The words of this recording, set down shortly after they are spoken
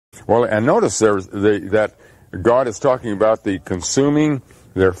Well, and notice that God is talking about the consuming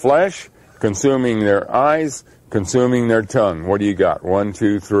their flesh, consuming their eyes, consuming their tongue. What do you got? 1,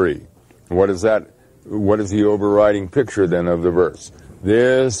 2, 3. What is that? What is the overriding picture then of the verse?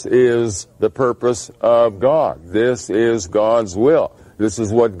 This is the purpose of God. This is God's will. This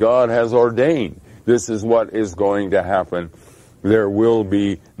is what God has ordained. This is what is going to happen. There will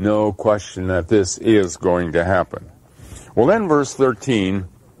be no question that this is going to happen. Well, then verse 13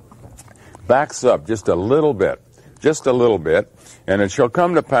 backs up just a little bit. And it shall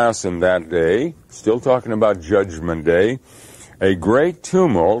come to pass in that day, still talking about Judgment Day, a great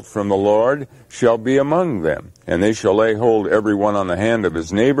tumult from the Lord shall be among them, and they shall lay hold every one on the hand of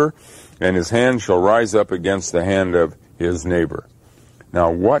his neighbor, and his hand shall rise up against the hand of his neighbor. Now,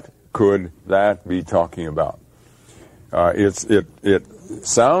 what could that be talking about? It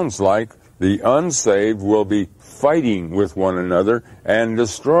sounds like the unsaved will be fighting with one another and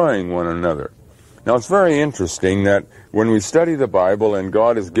destroying one another. Now, it's very interesting that when we study the Bible and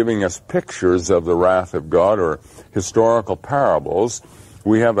God is giving us pictures of the wrath of God or historical parables,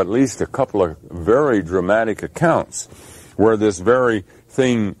 we have at least a couple of very dramatic accounts where this very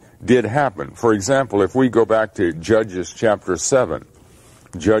thing did happen. For example, if we go back to Judges chapter 7,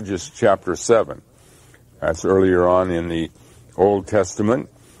 that's earlier on in the Old Testament,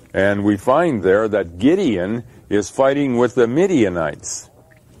 and we find there that Gideon is fighting with the Midianites.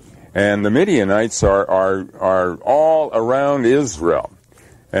 And the Midianites are all around Israel,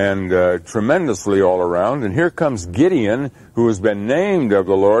 and tremendously all around. And here comes Gideon, who has been named of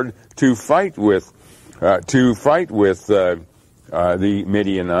the Lord to fight with the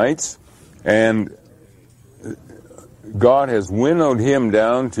Midianites, and God has winnowed him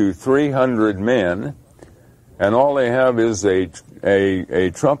down to 300 men, and all they have is a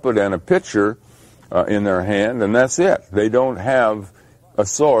trumpet and a pitcher in their hand, and that's it. They don't have a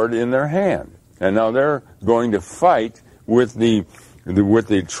sword in their hand. And now they're going to fight with the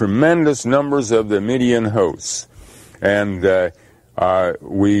tremendous numbers of the Midian hosts. And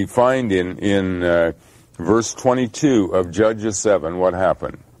we find in verse 22 of Judges 7 what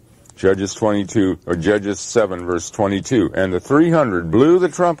happened. Judges 7 verse 22. And the 300 blew the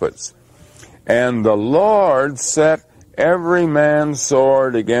trumpets, and the Lord set every man's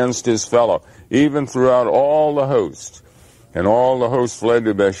sword against his fellow, even throughout all the host. And all the hosts fled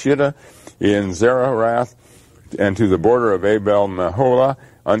to Beersheba in Zerahrath, and to the border of Abel-Meholah,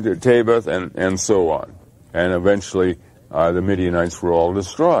 unto Tabith, and so on. And eventually, the Midianites were all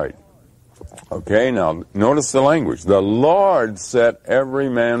destroyed. Okay, now, notice the language. The Lord set every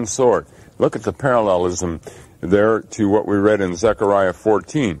man's sword. Look at the parallelism there to what we read in Zechariah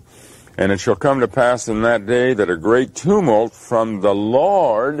 14. And it shall come to pass in that day that a great tumult from the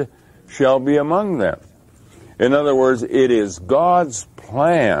Lord shall be among them. In other words, it is God's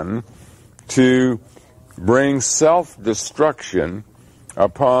plan to bring self-destruction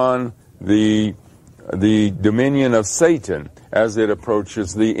upon the dominion of Satan as it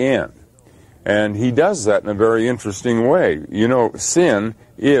approaches the end. And he does that in a very interesting way. You know, sin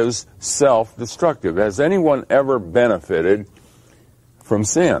is self-destructive. Has anyone ever benefited from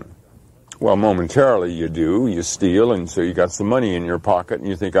sin? Well, momentarily you do. You steal, and so you got some money in your pocket, and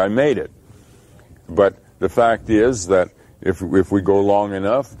you think, I made it. But the fact is that if we go long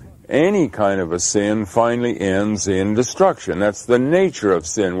enough, any kind of a sin finally ends in destruction. That's the nature of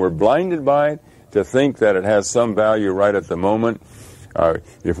sin. We're blinded by it to think that it has some value right at the moment.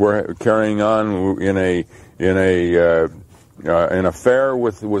 If we're carrying on in an affair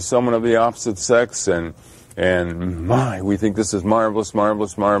with someone of the opposite sex, and we think this is marvelous,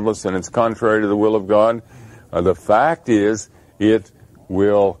 marvelous, marvelous, and it's contrary to the will of God, the fact is it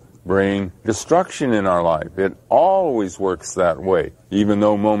will bring destruction in our life. It always works that way, even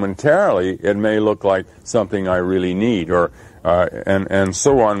though momentarily it may look like something I really need, or and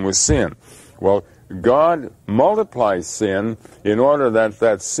so on with sin. Well, God multiplies sin in order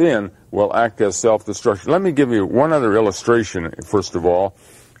that sin will act as self-destruction. Let me give you one other illustration, first of all,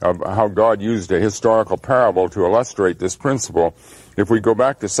 of how God used a historical parable to illustrate this principle. If we go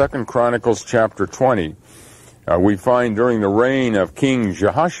back to 2 Chronicles chapter 20, we find during the reign of King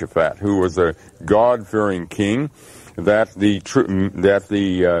Jehoshaphat, who was a God-fearing king, that the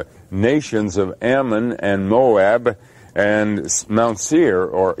nations of Ammon and Moab and Mount Seir,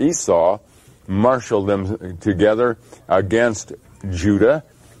 or Esau, marshaled them together against Judah,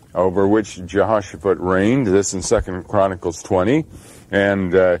 over which Jehoshaphat reigned. This in 2 Chronicles 20,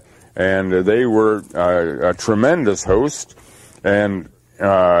 and they were a tremendous host. And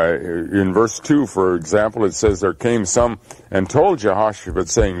in verse 2, for example, it says, there came some and told Jehoshaphat,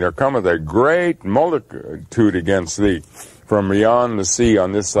 saying, there cometh a great multitude against thee from beyond the sea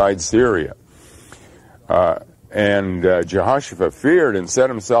on this side Syria. And Jehoshaphat feared and set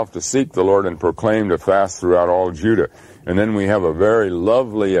himself to seek the Lord and proclaimed a fast throughout all Judah. And then we have a very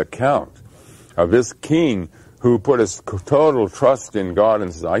lovely account of this king who put his total trust in God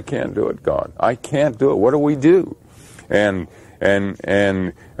and says, I can't do it, God. I can't do it. What do we do? And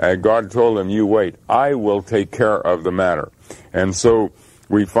God told him, you wait. I will take care of the matter. And so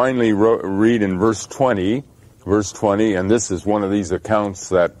we finally read in verse 20, and this is one of these accounts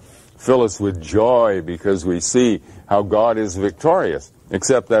that fill us with joy because we see how God is victorious,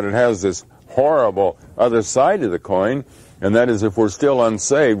 except that it has this horrible other side of the coin, and that is if we're still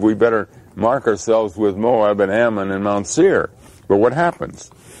unsaved, we better mark ourselves with Moab and Ammon and Mount Seir. But what happens?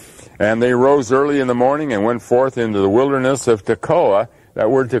 And they rose early in the morning and went forth into the wilderness of Tekoa.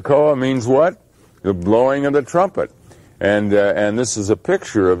 That word Tekoa means what? The blowing of the trumpet. And this is a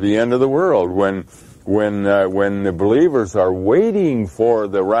picture of the end of the world when the believers are waiting for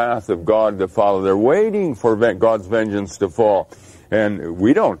the wrath of God to follow. They're waiting for God's vengeance to fall. And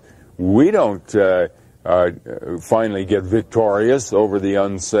we don't finally get victorious over the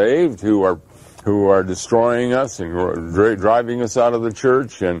unsaved who are destroying us and driving us out of the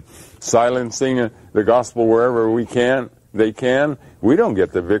church and silencing the gospel wherever they can. We don't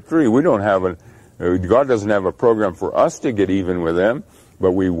get the victory. We don't have God doesn't have a program for us to get even with them,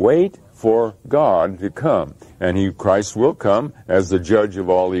 but we wait for God to come. And Christ will come as the judge of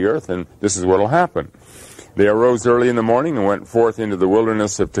all the earth, and this is what will happen. They arose early in the morning and went forth into the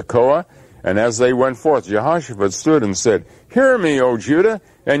wilderness of Tekoa. And as they went forth, Jehoshaphat stood and said, Hear me, O Judah,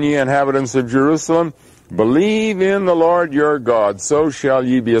 and ye inhabitants of Jerusalem. Believe in the Lord your God, so shall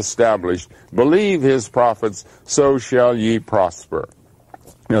ye be established. Believe his prophets, so shall ye prosper.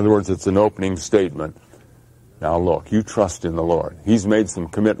 In other words, it's an opening statement. Now look, you trust in the Lord. He's made some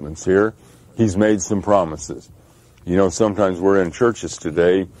commitments here. He's made some promises. You know, sometimes we're in churches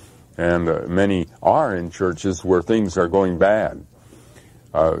today, and many are in churches where things are going bad.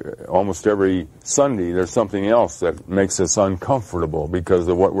 Almost every Sunday there's something else that makes us uncomfortable because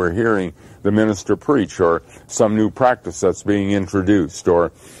of what we're hearing the minister preach, or some new practice that's being introduced,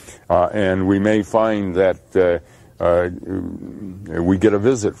 and we may find that we get a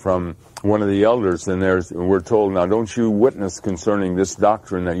visit from one of the elders, and we're told, now don't you witness concerning this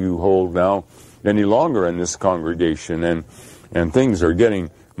doctrine that you hold now any longer in this congregation, and things are getting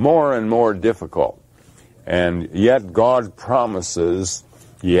more and more difficult. And yet God promises,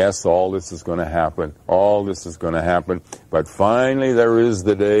 yes, all this is going to happen. All this is going to happen. But finally there is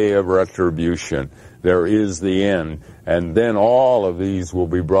the day of retribution. There is the end. And then all of these will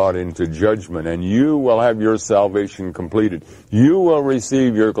be brought into judgment. And you will have your salvation completed. You will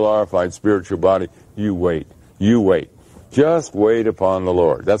receive your glorified spiritual body. You wait. You wait. Just wait upon the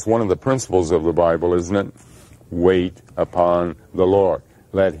Lord. That's one of the principles of the Bible, isn't it? Wait upon the Lord.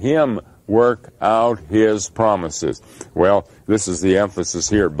 Let him work out his promises. Well, this is the emphasis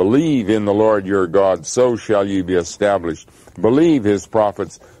here. Believe in the Lord your God, so shall ye be established. Believe his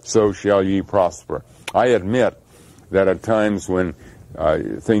prophets, so shall ye prosper. I admit that at times when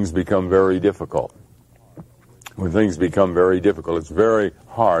things become very difficult, it's very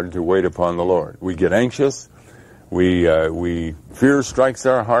hard to wait upon the Lord. We get anxious. Fear strikes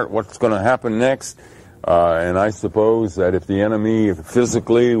our heart. What's going to happen next? And I suppose that if the enemy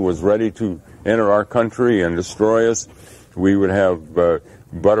physically was ready to enter our country and destroy us, we would have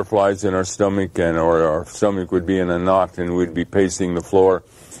butterflies in our stomach, or our stomach would be in a knot, and we'd be pacing the floor.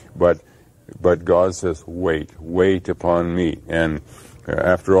 But God says, wait upon me. And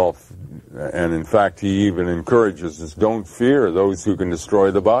after all, and in fact, he even encourages us, don't fear those who can destroy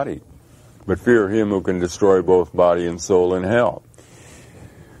the body, but fear him who can destroy both body and soul in hell.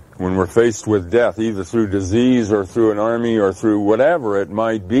 When we're faced with death, either through disease or through an army or through whatever it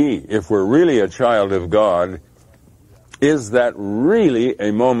might be, if we're really a child of God, is that really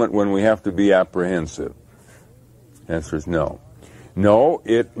a moment when we have to be apprehensive? The answer is no. No,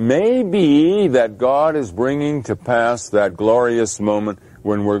 it may be that God is bringing to pass that glorious moment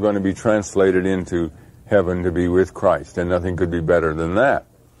when we're going to be translated into heaven to be with Christ, and nothing could be better than that.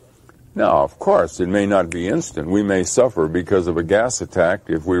 Now, of course, it may not be instant. We may suffer because of a gas attack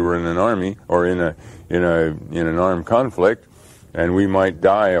if we were in an army or in an armed conflict, and we might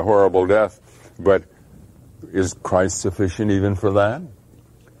die a horrible death. But is Christ sufficient even for that?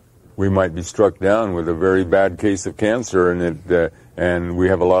 We might be struck down with a very bad case of cancer, and we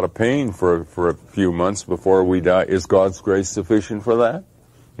have a lot of pain for a few months before we die. Is God's grace sufficient for that?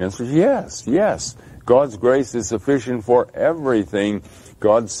 The answer is yes, yes. God's grace is sufficient for everything.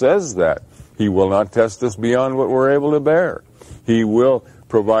 God says that. He will not test us beyond what we're able to bear. He will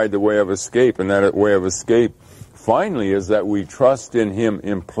provide the way of escape, and that way of escape finally is that we trust in him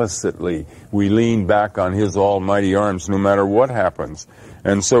implicitly. We lean back on his almighty arms no matter what happens.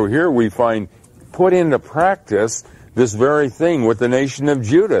 And so here we find put into practice this very thing with the nation of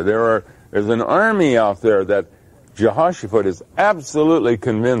Judah. There's an army out there that Jehoshaphat is absolutely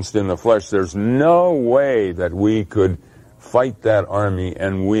convinced in the flesh there's no way that we could fight that army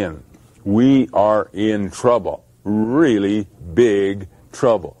and win. We are in trouble, really big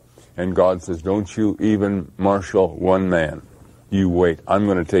trouble. And God says, don't you even marshal one man. You wait. I'm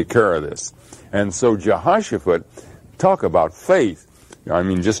going to take care of this. And so Jehoshaphat, talk about faith. I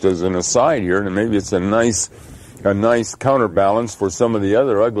mean, just as an aside here, and maybe it's a nice counterbalance for some of the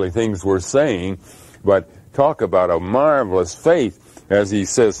other ugly things we're saying, but talk about a marvelous faith, as he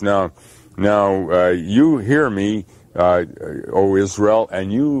says, now you hear me, O Israel,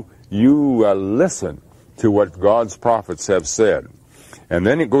 and you listen to what God's prophets have said. And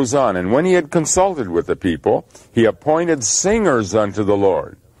then it goes on, and when he had consulted with the people, he appointed singers unto the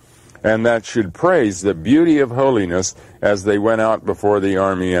Lord, and that should praise the beauty of holiness as they went out before the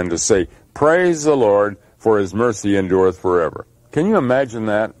army, and to say, praise the Lord, for his mercy endureth forever. Can you imagine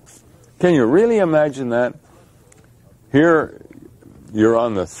that? Can you really imagine that? Here, you're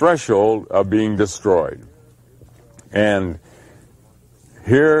on the threshold of being destroyed. And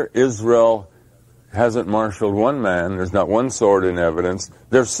here Israel hasn't marshaled one man. There's not one sword in evidence.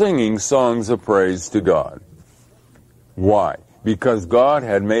 They're singing songs of praise to God. Why? Because God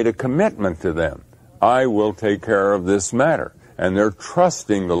had made a commitment to them. I will take care of this matter. And they're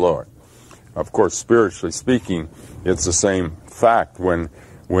trusting the Lord. Of course, spiritually speaking, it's the same fact when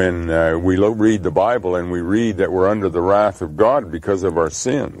we read the Bible and we read that we're under the wrath of God because of our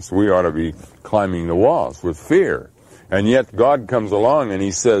sins. We ought to be climbing the walls with fear. And yet God comes along and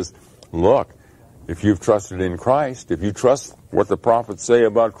he says, look, if you've trusted in Christ, if you trust what the prophets say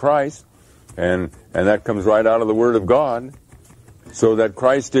about Christ, and that comes right out of the Word of God, so that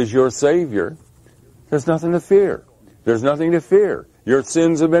Christ is your Savior, there's nothing to fear. There's nothing to fear. Your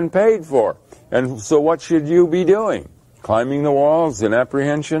sins have been paid for. And so what should you be doing? Climbing the walls in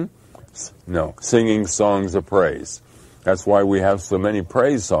apprehension? No, singing songs of praise. That's why we have so many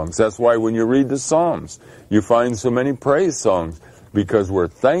praise songs. That's why when you read the Psalms, you find so many praise songs, because we're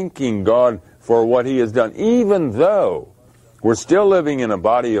thanking God for what he has done, even though we're still living in a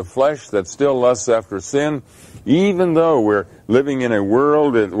body of flesh that still lusts after sin, even though we're living in a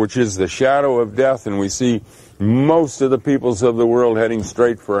world which is the shadow of death, and we see most of the peoples of the world heading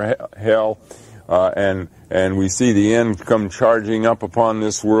straight for hell, and we see the end come charging up upon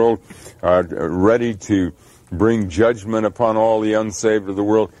this world, ready to bring judgment upon all the unsaved of the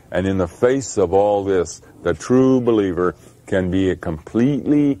world. And in the face of all this, the true believer can be a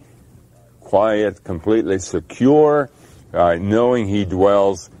completely quiet, completely secure, knowing he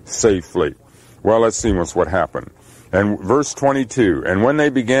dwells safely. Well, let's see what happened. And verse 22, and when they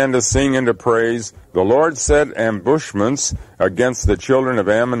began to sing and to praise, the Lord set ambushments against the children of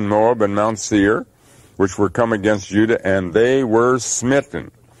Ammon, Moab, and Mount Seir, which were come against Judah, and they were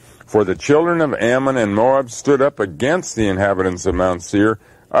smitten. For the children of Ammon and Moab stood up against the inhabitants of Mount Seir,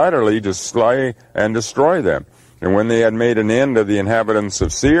 utterly to slay and destroy them. And when they had made an end of the inhabitants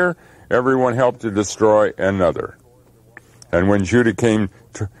of Seir, everyone helped to destroy another. And when Judah came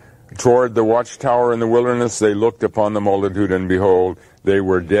toward the watchtower in the wilderness, they looked upon the multitude, and behold, they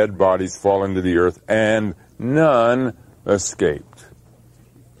were dead bodies fallen to the earth, and none escaped.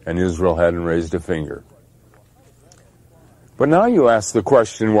 And Israel hadn't raised a finger. But now you ask the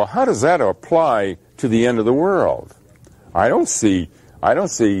question, well, how does that apply to the end of the world? I don't see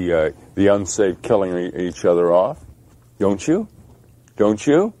the unsaved killing each other off. Don't you? Don't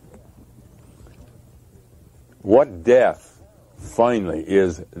you? What death, finally,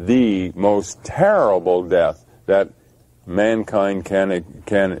 is the most terrible death that mankind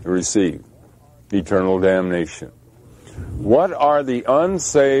can receive? Eternal damnation. What are the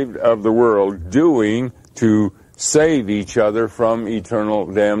unsaved of the world doing to save each other from eternal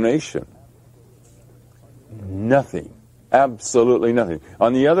damnation? Nothing. Absolutely nothing.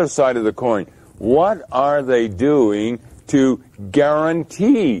 On the other side of the coin, what are they doing to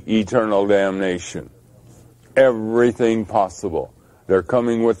guarantee eternal damnation? Everything possible. They're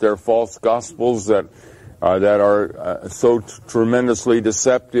coming with their false gospels that are so tremendously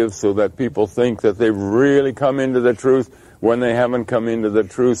deceptive, so that people think that they've really come into the truth when they haven't come into the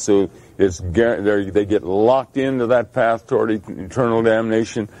truth. So they get locked into that path toward eternal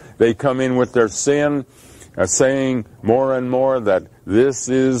damnation. They come in with their sin, saying more and more that this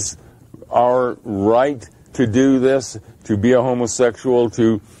is our right to do this, to be a homosexual,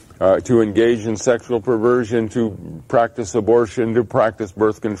 to engage in sexual perversion, to practice abortion, to practice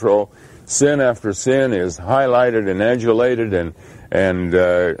birth control. sin after sin is highlighted and adulated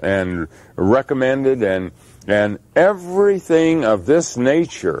and recommended, and everything of this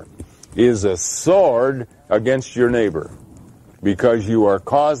nature is a sword against your neighbor, because you are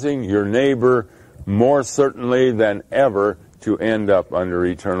causing your neighbor more certainly than ever to end up under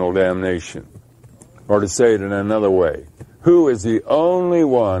eternal damnation. Or to say it in another way, who is the only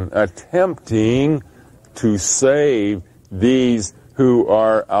one attempting to save these who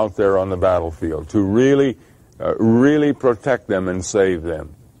are out there on the battlefield, to really protect them and save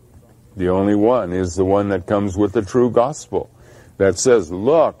them? The only one is the one that comes with the true gospel, that says,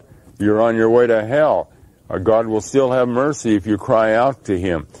 look, you're on your way to hell. God will still have mercy if you cry out to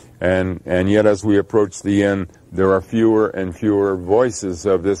Him. And yet as we approach the end, there are fewer and fewer voices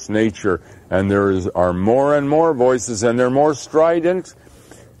of this nature, and are more and more voices, and they're more strident,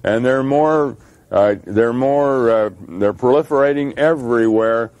 and they're proliferating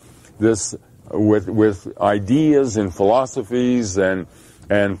everywhere. This with ideas and philosophies and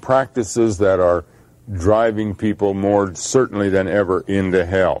practices that are driving people more certainly than ever into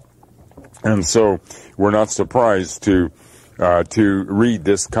hell. And so we're not surprised to read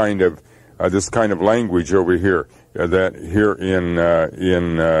this kind of language over here, that here in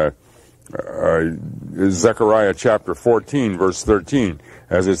Zechariah chapter 14 verse 13,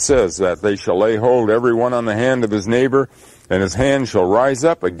 as it says that they shall lay hold every one on the hand of his neighbor, and his hand shall rise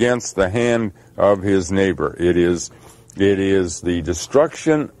up against the hand of his neighbor. It is the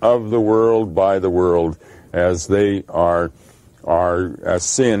destruction of the world by the world, as as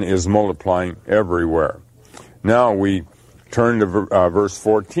sin is multiplying everywhere. Now we turn to verse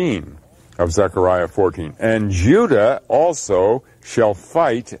 14 of Zechariah 14. And Judah also shall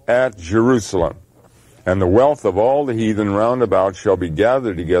fight at Jerusalem, and the wealth of all the heathen round about shall be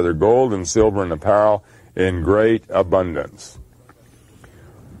gathered together, gold and silver and apparel in great abundance.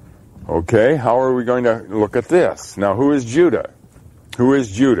 Okay, how are we going to look at this? Now, who is Judah? Who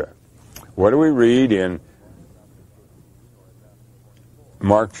is Judah? What do we read in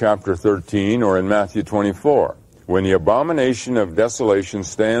Mark chapter 13 or in Matthew 24? When the abomination of desolation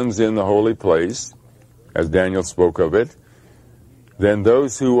stands in the holy place, as Daniel spoke of it, then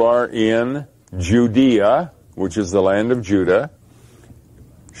those who are in Judea, which is the land of Judah,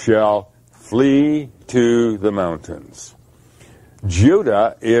 shall flee to the mountains.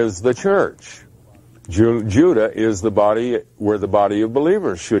 Judah is the church. Judah is the body where the body of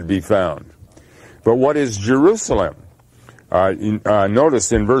believers should be found. But what is Jerusalem?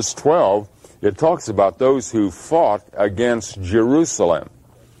 Notice in verse 12, it talks about those who fought against Jerusalem.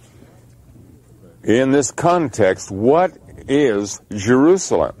 In this context, what is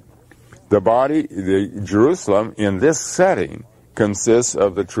Jerusalem? The Jerusalem in this setting consists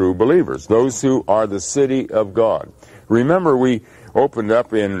of the true believers, those who are the city of God. Remember, we opened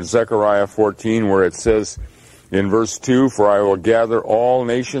up in Zechariah 14 where it says in verse 2, for I will gather all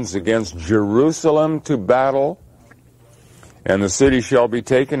nations against Jerusalem to battle, and the city shall be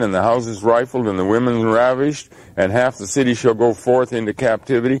taken, and the houses rifled, and the women ravished, and half the city shall go forth into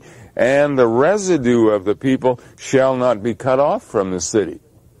captivity, and the residue of the people shall not be cut off from the city.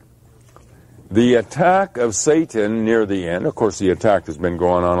 The attack of Satan near the end, of course the attack has been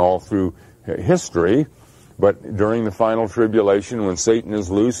going on all through history, but during the final tribulation, when Satan is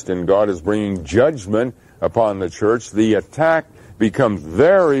loosed and God is bringing judgment upon the church, the attack becomes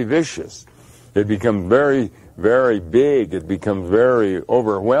very vicious. It becomes very, very big. It becomes very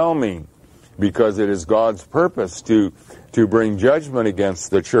overwhelming, because it is God's purpose to bring judgment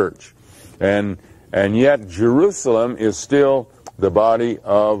against the church. And yet Jerusalem is still the body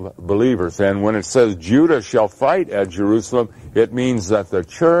of believers. And when it says Judah shall fight at Jerusalem, it means that the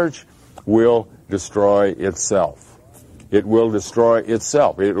church will destroy itself. It will destroy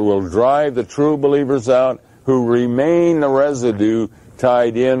itself. It will drive the true believers out who remain the residue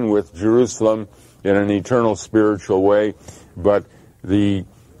tied in with Jerusalem in an eternal spiritual way. But the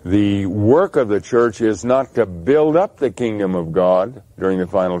work of the church is not to build up the kingdom of God during the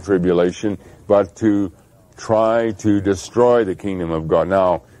final tribulation, but to try to destroy the kingdom of God.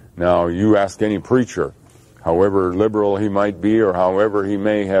 Now you ask any preacher, however liberal he might be, or however he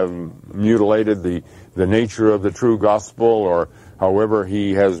may have mutilated the nature of the true gospel, or however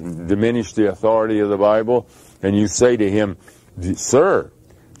he has diminished the authority of the Bible, and you say to him, sir,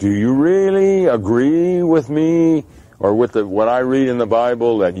 do you really agree with me or with what I read in the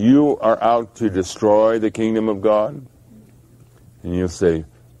Bible, that you are out to destroy the kingdom of God? And you'll say,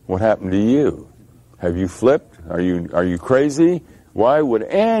 what happened to you? Have you flipped? Are you crazy? Why would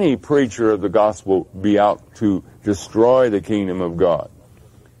any preacher of the gospel be out to destroy the kingdom of God?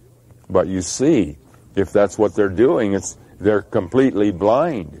 But you see, if that's what they're doing, they're completely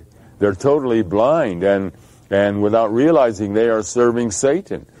blind. They're totally blind, and without realizing they are serving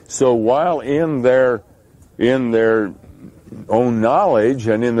Satan. So while in their own knowledge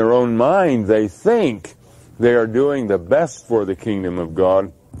and in their own mind they think they are doing the best for the kingdom of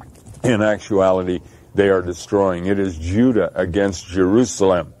God, in actuality they are destroying. It is Judah against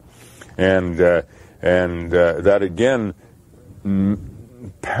Jerusalem, and that again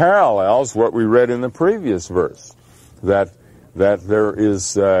parallels what we read in the previous verse, that there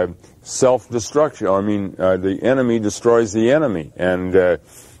is self-destruction. I mean, the enemy destroys the enemy,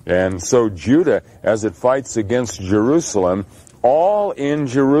 and so Judah, as it fights against Jerusalem, all in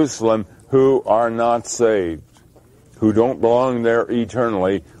Jerusalem who are not saved, who don't belong there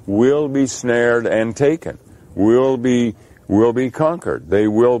eternally, will be snared and taken, will be conquered. They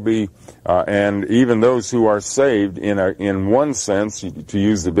will be, and even those who are saved, in one sense, to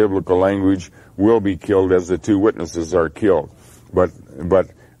use the biblical language, will be killed as the two witnesses are killed. But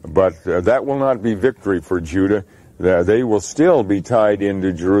that will not be victory for Judah. They will still be tied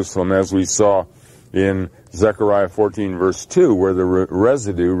into Jerusalem, as we saw in Zechariah 14 verse 2, where the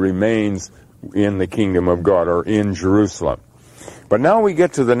residue remains in the kingdom of God, or in Jerusalem. But now we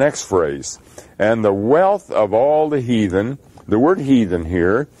get to the next phrase, and the wealth of all the heathen. The word heathen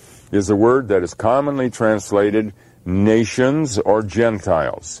here is a word that is commonly translated nations or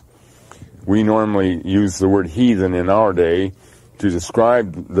Gentiles. We normally use the word heathen in our day to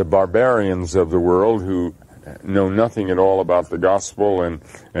describe the barbarians of the world who know nothing at all about the gospel and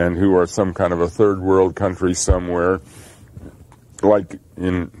who are some kind of a third world country somewhere, like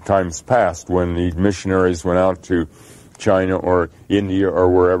in times past when the missionaries went out to China or India or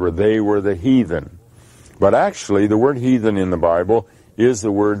wherever. They were the heathen. But actually, the word heathen in the Bible is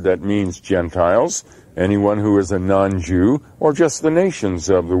the word that means Gentiles, anyone who is a non-Jew, or just the nations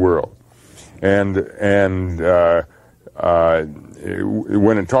of the world. And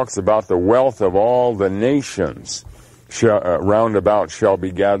when it talks about the wealth of all the nations round about shall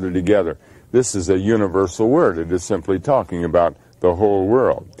be gathered together, this is a universal word. It is simply talking about the whole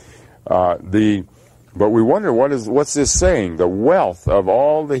world. But we wonder, what's this saying? The wealth of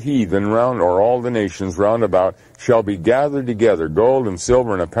all the heathen round, or all the nations round about, shall be gathered together, gold and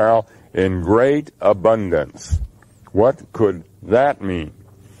silver and apparel in great abundance. What could that mean?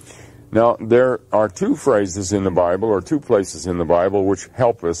 Now, there are two phrases in the Bible, or two places in the Bible, which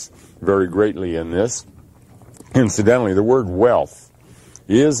help us very greatly in this. Incidentally, the word wealth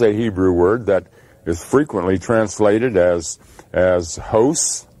is a Hebrew word that is frequently translated as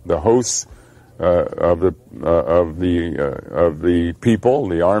hosts, the hosts of the people,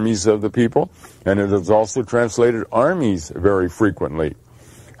 the armies of the people, and it is also translated armies very frequently.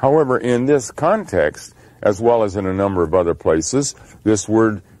 However, in this context, as well as in a number of other places, this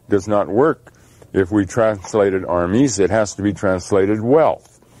word does not work. If we translated armies, it has to be translated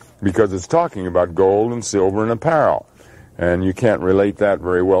wealth, because it's talking about gold and silver and apparel, and you can't relate that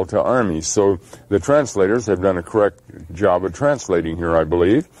very well to armies. So the translators have done a correct job of translating here, I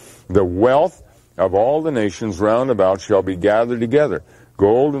believe. The wealth of all the nations round about shall be gathered together,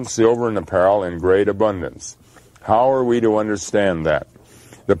 gold and silver and apparel in great abundance. How are we to understand that?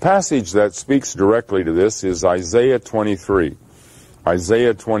 The passage that speaks directly to this is Isaiah 23.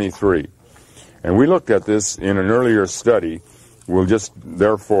 Isaiah 23. And we looked at this in an earlier study. We'll just,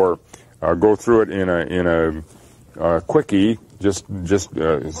 therefore, go through it in a quickie,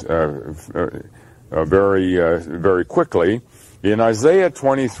 very quickly. In Isaiah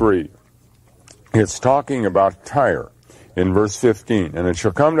 23, it's talking about Tyre in verse 15. And it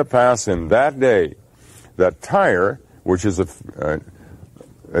shall come to pass in that day that Tyre, which is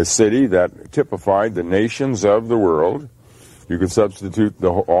a city that typified the nations of the world, you could substitute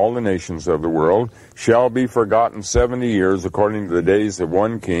all the nations of the world, shall be forgotten 70 years according to the days of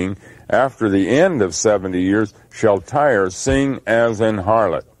one king. After the end of 70 years shall Tyre sing as an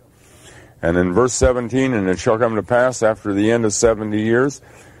harlot. And in verse 17, and it shall come to pass after the end of 70 years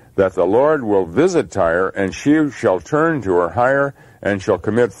that the Lord will visit Tyre, and she shall turn to her hire, and shall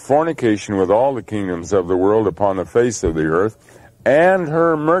commit fornication with all the kingdoms of the world upon the face of the earth, and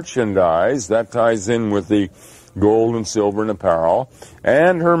her merchandise, that ties in with the gold and silver and apparel,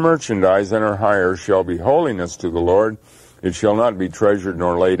 and her merchandise and her hire shall be holiness to the Lord. It shall not be treasured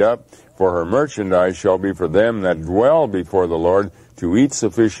nor laid up, for her merchandise shall be for them that dwell before the Lord, to eat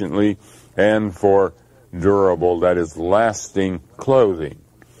sufficiently, and for durable, that is, lasting clothing.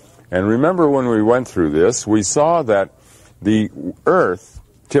 And remember, when we went through this, we saw that the earth,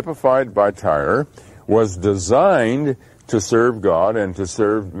 typified by Tyre, was designed to serve God and to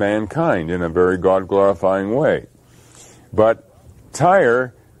serve mankind in a very God-glorifying way. But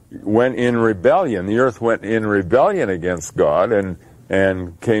Tyre went in rebellion. The earth went in rebellion against God, and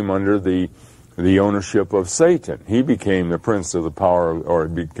and came under the ownership of Satan. He became the prince of the power, or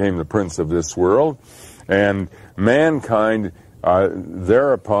became the prince of this world, and mankind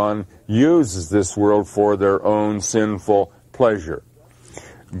thereupon uses this world for their own sinful pleasure.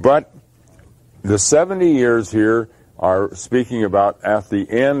 But the 70 years here are speaking about at the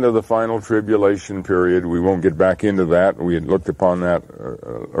end of the final tribulation period. We won't get back into that. We had looked upon that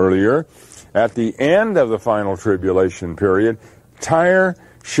earlier. At the end of the final tribulation period, Tyre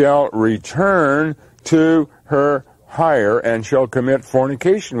shall return to her hire and shall commit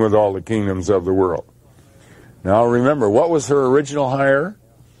fornication with all the kingdoms of the world. Now remember, what was her original hire?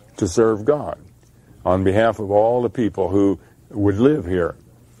 To serve God on behalf of all the people who would live here.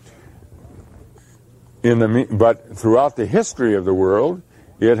 But throughout the history of the world,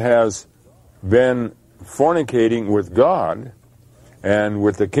 it has been fornicating with God and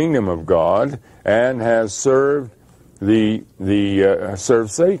with the kingdom of God, and has served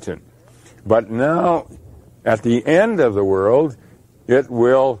served Satan. But now, at the end of the world, it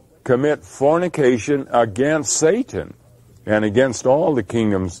will commit fornication against Satan and against all the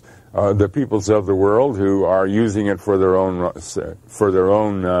kingdoms, the peoples of the world who are using it for their own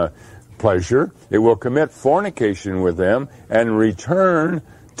pleasure. It will commit fornication with them and return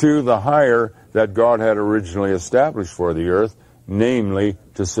to the hire that God had originally established for the earth, namely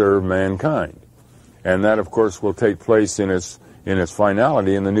to serve mankind. And that, of course, will take place in its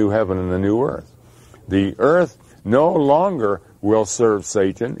finality in the new heaven and the new earth. The earth no longer will serve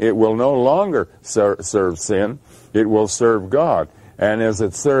Satan. It will no longer serve sin. It will serve God. And as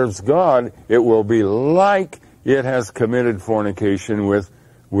it serves God, it will be like it has committed fornication with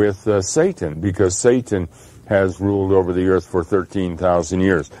Satan, because Satan has ruled over the earth for 13,000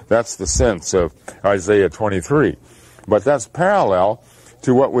 years. That's the sense of Isaiah 23. But that's parallel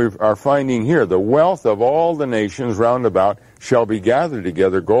to what we are finding here. The wealth of all the nations round about shall be gathered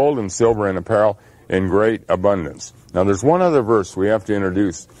together, gold and silver and apparel in great abundance. Now there's one other verse we have to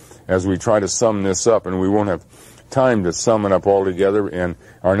introduce as we try to sum this up, and we won't have time to sum it up all together. In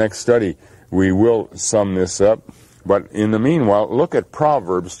our next study, we will sum this up. But in the meanwhile, look at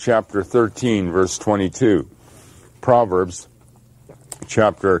Proverbs chapter 13, verse 22. Proverbs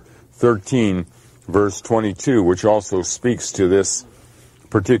chapter 13, verse 22, which also speaks to this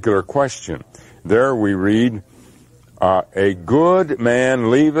particular question. There we read, a good man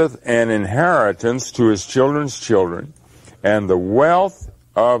leaveth an inheritance to his children's children, and the wealth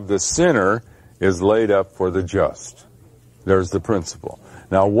of the sinner is laid up for the just. There's the principle.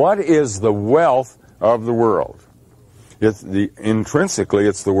 Now, what is the wealth of the world? Intrinsically,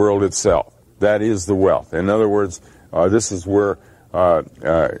 it's the world itself. That is the wealth. In other words, this is where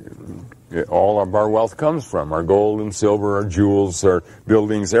all of our wealth comes from. Our gold and silver, our jewels, our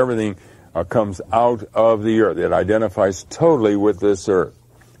buildings, everything comes out of the earth. It identifies totally with this earth.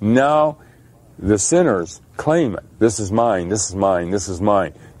 Now, the sinners claim it. This is mine, this is mine, this is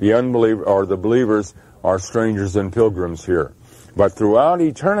mine. The unbeliever or the believers are strangers and pilgrims here. But throughout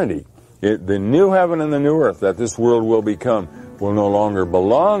eternity, the new heaven and the new earth that this world will become will no longer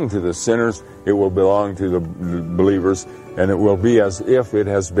belong to the sinners. It will belong to the believers, and it will be as if it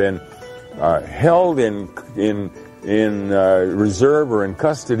has been held in reserve or in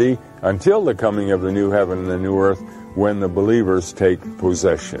custody until the coming of the new heaven and the new earth, when the believers take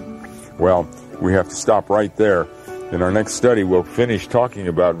possession. Well, we have to stop right there. In our next study, we'll finish talking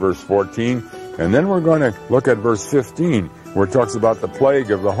about verse 14, and then we're going to look at verse 15, where it talks about the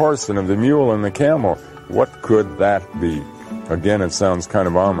plague of the horse and of the mule and the camel. What could that be? Again, it sounds kind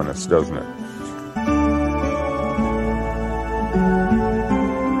of ominous, doesn't it?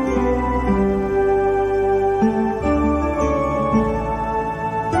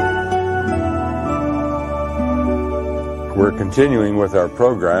 We're continuing with our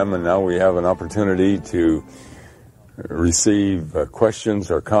program, and now we have an opportunity to receive questions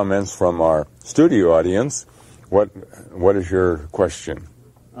or comments from our studio audience. What is your question?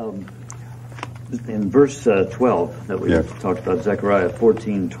 In verse 12 that we talked about, Zechariah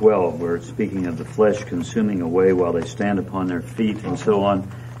 14:12, where it's speaking of the flesh consuming away while they stand upon their feet and so on,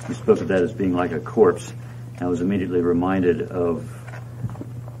 you spoke of that as being like a corpse. I was immediately reminded of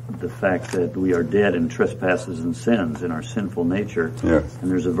the fact that we are dead in trespasses and sins in our sinful nature. Yes. And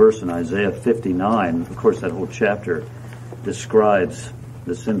there's a verse in Isaiah 59, of course that whole chapter describes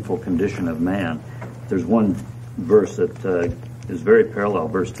the sinful condition of man. There's one verse that is very parallel,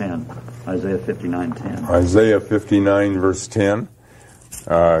 verse 10, Isaiah 59:10. Isaiah 59, verse 10.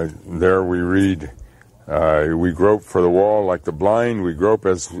 There we read, we grope for the wall like the blind. We grope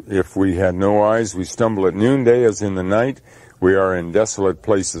as if we had no eyes. We stumble at noonday as in the night. We are in desolate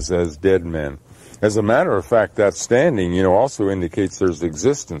places as dead men. As a matter of fact, that standing, also indicates there's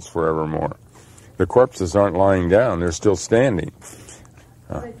existence forevermore. The corpses aren't lying down, they're still standing.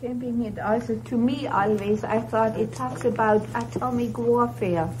 It also, to me always, I thought it talks about atomic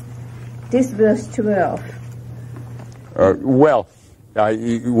warfare. This verse 12.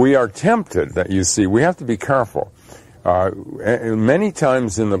 We are tempted, that you see. We have to be careful. Many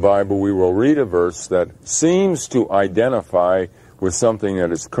times in the Bible we will read a verse that seems to identify with something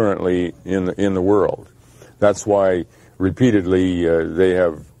that is currently in the world. That's why repeatedly they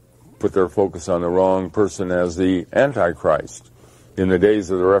have put their focus on the wrong person as the Antichrist. In the days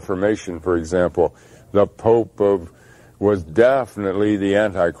of the Reformation, for example, the Pope was definitely the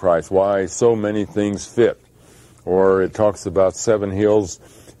Antichrist. Why? So many things fit. Or it talks about 7 hills,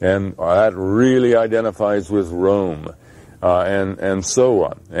 and that really identifies with Rome, and so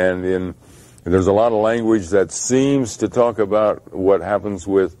on. And there's a lot of language that seems to talk about what happens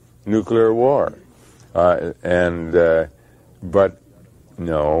with nuclear war. But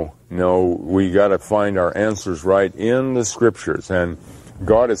no, we got to find our answers right in the Scriptures. And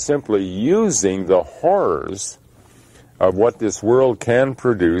God is simply using the horrors of what this world can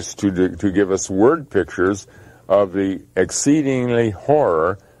produce to give us word pictures of the exceedingly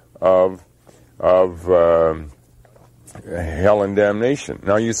horror of hell and damnation.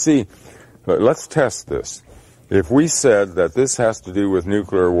 Now you see, let's test this. If we said that this has to do with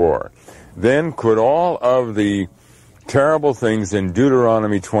nuclear war, then could all of the terrible things in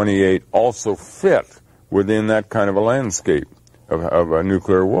Deuteronomy 28 also fit within that kind of a landscape of a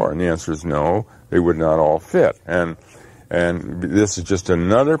nuclear war? And the answer is no, they would not all fit. And this is just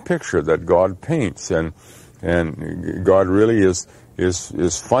another picture that God paints, and God really is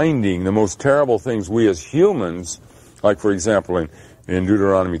finding the most terrible things we as humans, like for example in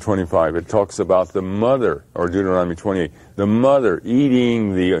Deuteronomy 25, it talks about the mother, or Deuteronomy 28, the mother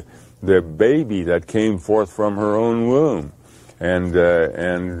eating the baby that came forth from her own womb, and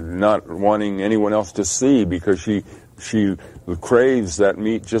not wanting anyone else to see because she craves that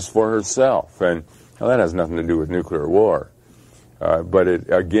meat just for herself. And that has nothing to do with nuclear war. But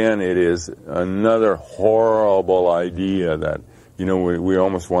it is another horrible idea that, we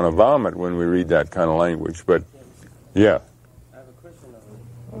almost want to vomit when we read that kind of language. But, yeah. I have a question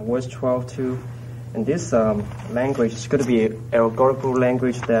on verse 12 too. And this language is going to be an allegorical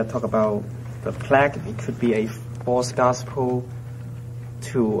language that talk about the plague. It could be a false gospel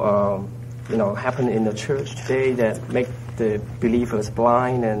to, happen in the church today that make the believers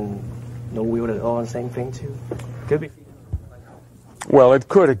blind and no will at all, and same thing too. Could be. Well, it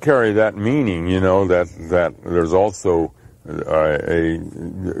could carry that meaning, that there's also the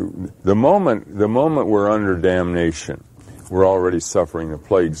moment we're under damnation, we're already suffering the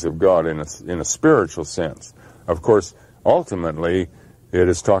plagues of God in a spiritual sense. Of course, ultimately, it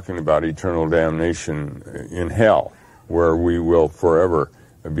is talking about eternal damnation in hell, where we will forever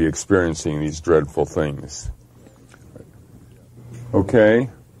be experiencing these dreadful things. Okay,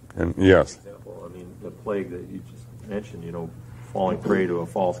 and yes. Example, the plague that you just mentioned, falling prey to a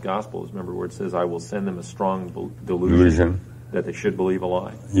false gospel, remember where it says, I will send them a strong delusion that they should believe a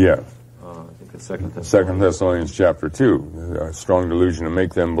lie. Yes. I think it's 2 Thessalonians chapter 2, a strong delusion to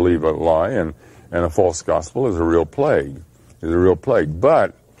make them believe a lie, and a false gospel is a real plague.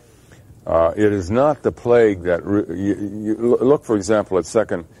 But it is not the plague that you look, for example, at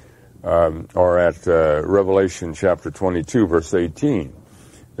Revelation chapter 22, verse 18.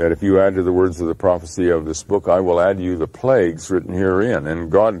 That if you add to the words of the prophecy of this book, I will add you the plagues written herein.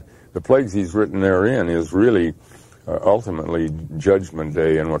 And God, the plagues He's written therein is really ultimately judgment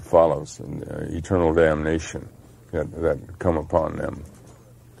day and what follows, and eternal damnation that come upon them.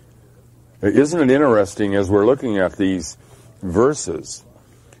 Isn't it interesting as we're looking at these verses,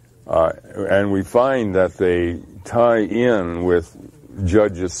 and we find that they tie in with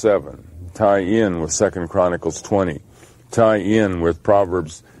Judges 7, tie in with 2 Chronicles 20, tie in with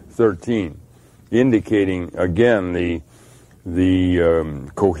Proverbs 13, indicating again the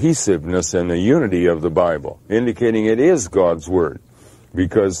cohesiveness and the unity of the Bible, indicating it is God's Word,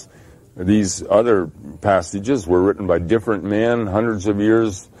 because these other passages were written by different men hundreds of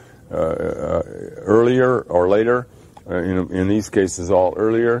years earlier or later, in these cases all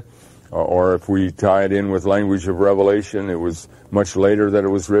earlier, or if we tie it in with language of Revelation, it was much later that it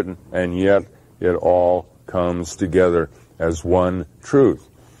was written, and yet it all comes together as one truth.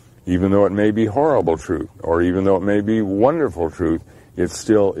 Even though it may be horrible truth, or even though it may be wonderful truth, it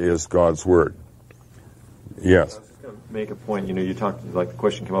still is God's Word. Yes? I was just going to make a point. You talked, like the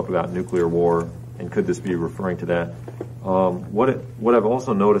question came up about nuclear war, and could this be referring to that? What I've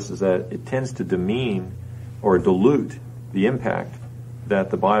also noticed is that it tends to demean or dilute the impact that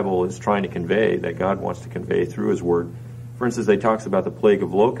the Bible is trying to convey, that God wants to convey through His Word. For instance, they talks about the plague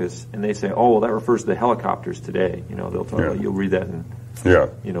of locusts, and they say, oh, well, that refers to the helicopters today. You know, they'll talk about, you'll read that in,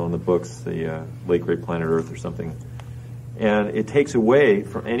 you know, in the books, the Late Great Planet Earth or something. And it takes away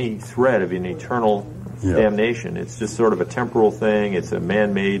from any threat of an eternal damnation. It's just sort of a temporal thing. It's a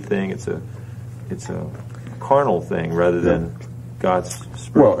man-made thing. It's a carnal thing rather than God's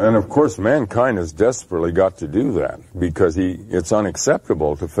Spirit. Well, and of course, mankind has desperately got to do that because it's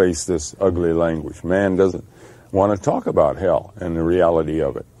unacceptable to face this ugly language. Man doesn't want to talk about hell and the reality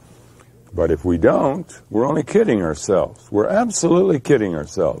of it. But if we don't, we're only kidding ourselves. We're absolutely kidding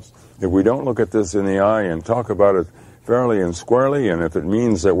ourselves. If we don't look at this in the eye and talk about it fairly and squarely, and if it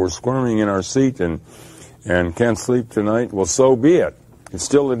means that we're squirming in our seat and can't sleep tonight, well, so be it. It's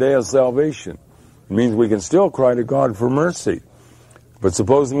still the day of salvation. It means we can still cry to God for mercy. But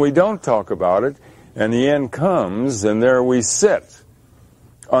supposing we don't talk about it, and the end comes, and there we sit,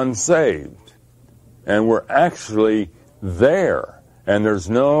 unsaved, and we're actually there, and there's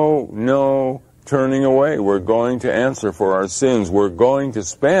no turning away. We're going to answer for our sins. We're going to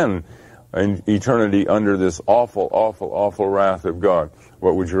spend an eternity under this awful, awful, awful wrath of God.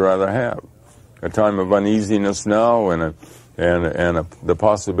 What would you rather have? A time of uneasiness now and the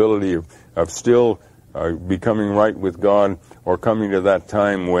possibility of still becoming right with God, or coming to that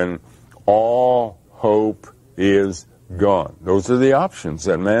time when all hope is gone? Those are the options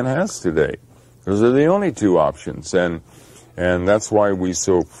that man has today. Those are the only two options, and that's why we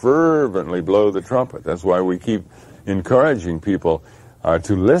so fervently blow the trumpet. That's why we keep encouraging people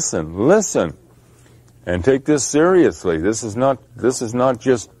to listen, and take this seriously. This is not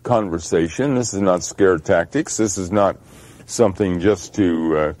just conversation. This is not scare tactics. This is not something just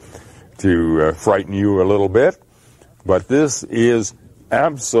to frighten you a little bit. But this is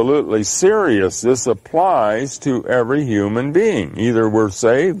absolutely serious. This applies to every human being. Either we're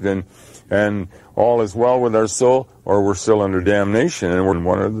saved and all is well with our soul, or we're still under damnation, and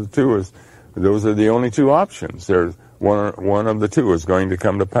one of the two those are the only two options. There's one of the two is going to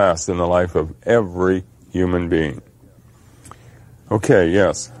come to pass in the life of every human being. Okay,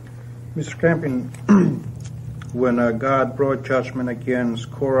 yes. Mr. Campion, when God brought judgment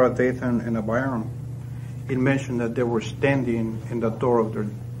against Korah, Dathan, and Abiram, it mentioned that they were standing in the door of their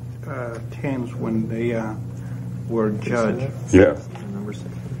tents when they were judged. Yes.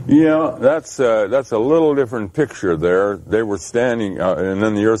 Yeah, that's a little different picture there. They were standing, and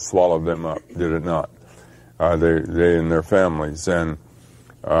then the earth swallowed them up, did it not? They and their families. And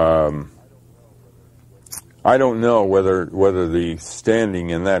I don't know whether the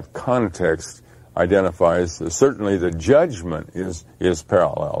standing in that context identifies. Certainly, the judgment is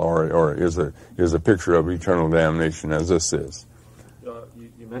parallel, or is a picture of eternal damnation, as this is.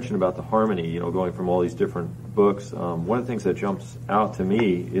 You mentioned about the harmony, going from all these different books. One of the things that jumps out to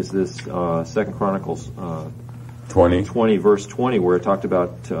me is this 2 Chronicles 20, verse 20, where it talked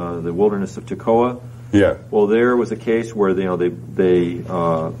about the wilderness of Tekoa. Yeah. Well, there was a case where they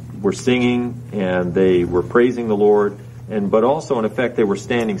were singing and they were praising the Lord, but also in effect they were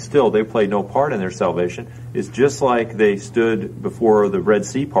standing still. They played no part in their salvation. It's just like they stood before the Red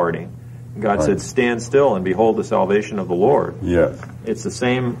Sea parting. God said, "Stand still and behold the salvation of the Lord." Yes. It's the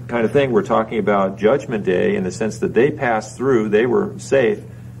same kind of thing. We're talking about Judgment Day in the sense that they passed through, they were safe,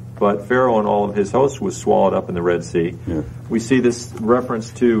 but Pharaoh and all of his hosts was swallowed up in the Red Sea. Yeah. We see this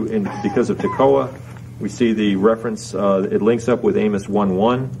reference because of Tekoa. We see the reference, it links up with Amos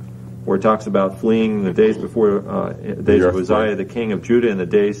 1:1, where it talks about fleeing the days before, days of Uzziah, the king of Judah, and the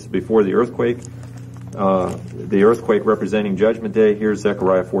days before the earthquake. The earthquake representing Judgment Day. Here's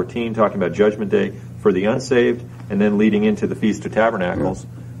Zechariah 14 talking about Judgment Day for the unsaved, and then leading into the Feast of Tabernacles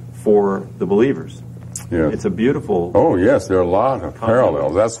for the believers. Yeah. It's a beautiful... Oh, yes, there are a lot of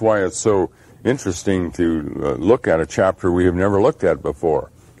parallels. That's why it's so interesting to look at a chapter we have never looked at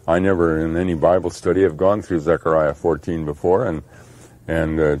before. I never, in any Bible study, have gone through Zechariah 14 before,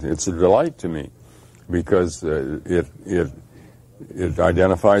 and it's a delight to me, because it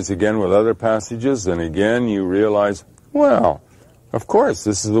identifies again with other passages, and again you realize, well, of course,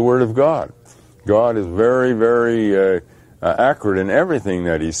 this is the Word of God. God is very, very accurate in everything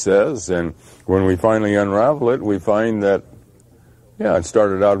that He says, and when we finally unravel it, we find that, it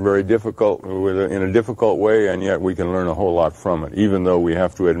started out very difficult, in a difficult way, and yet we can learn a whole lot from it. Even though we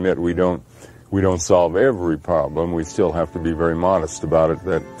have to admit we don't solve every problem, we still have to be very modest about it,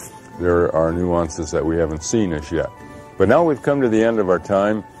 that there are nuances that we haven't seen as yet. But now we've come to the end of our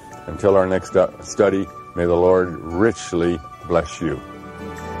time. Until our next study, may the Lord richly bless you.